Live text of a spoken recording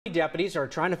Deputies are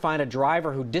trying to find a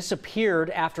driver who disappeared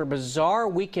after a bizarre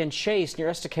weekend chase near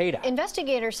Estacada.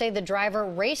 Investigators say the driver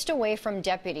raced away from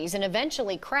deputies and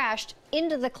eventually crashed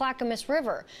into the Clackamas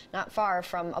River, not far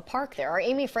from a park there. Our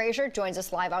Amy Frazier joins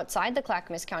us live outside the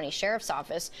Clackamas County Sheriff's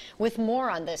Office with more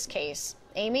on this case.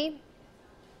 Amy?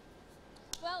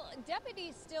 Well,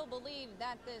 deputies still believe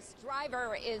that this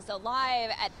driver is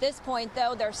alive. At this point,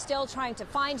 though, they're still trying to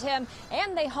find him,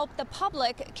 and they hope the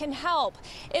public can help.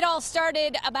 It all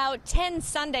started about 10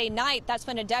 Sunday night. That's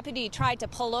when a deputy tried to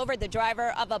pull over the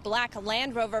driver of a black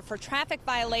Land Rover for traffic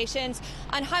violations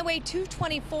on Highway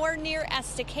 224 near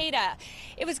Estacada.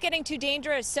 It was getting too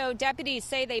dangerous, so deputies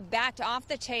say they backed off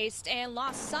the chase and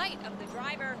lost sight of the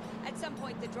driver. At some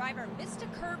point, the driver missed a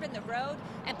curve in the road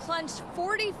and plunged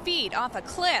 40 feet off a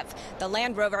cliff. The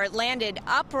Land Rover landed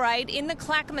upright in the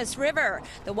Clackamas River.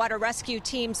 The water rescue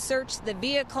team searched the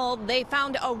vehicle. They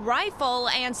found a rifle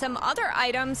and some other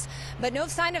items, but no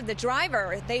sign of the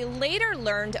driver. They later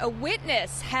learned a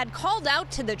witness had called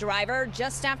out to the driver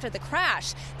just after the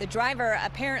crash. The driver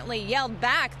apparently yelled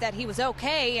back that he was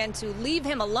okay and to leave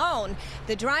him alone.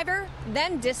 The driver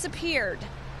then disappeared.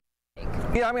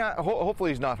 Yeah, I mean,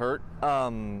 hopefully he's not hurt.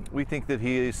 We think that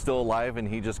he is still alive, and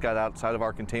he just got outside of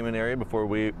our containment area before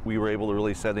we were able to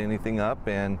really set anything up,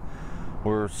 and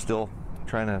we're still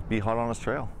trying to be hot on his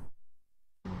trail.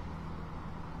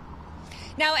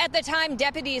 Now, at the time,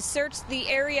 deputies searched the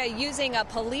area using a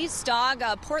police dog.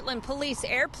 A Portland police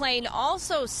airplane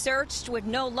also searched with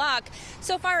no luck.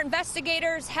 So far,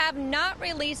 investigators have not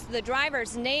released the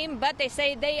driver's name, but they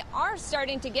say they are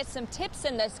starting to get some tips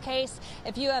in this case.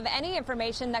 If you have any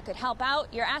information that could help out,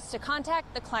 you're asked to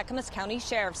contact the Clackamas County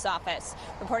Sheriff's Office.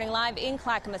 Reporting live in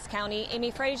Clackamas County,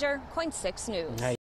 Amy Frazier, KOIN 6 News.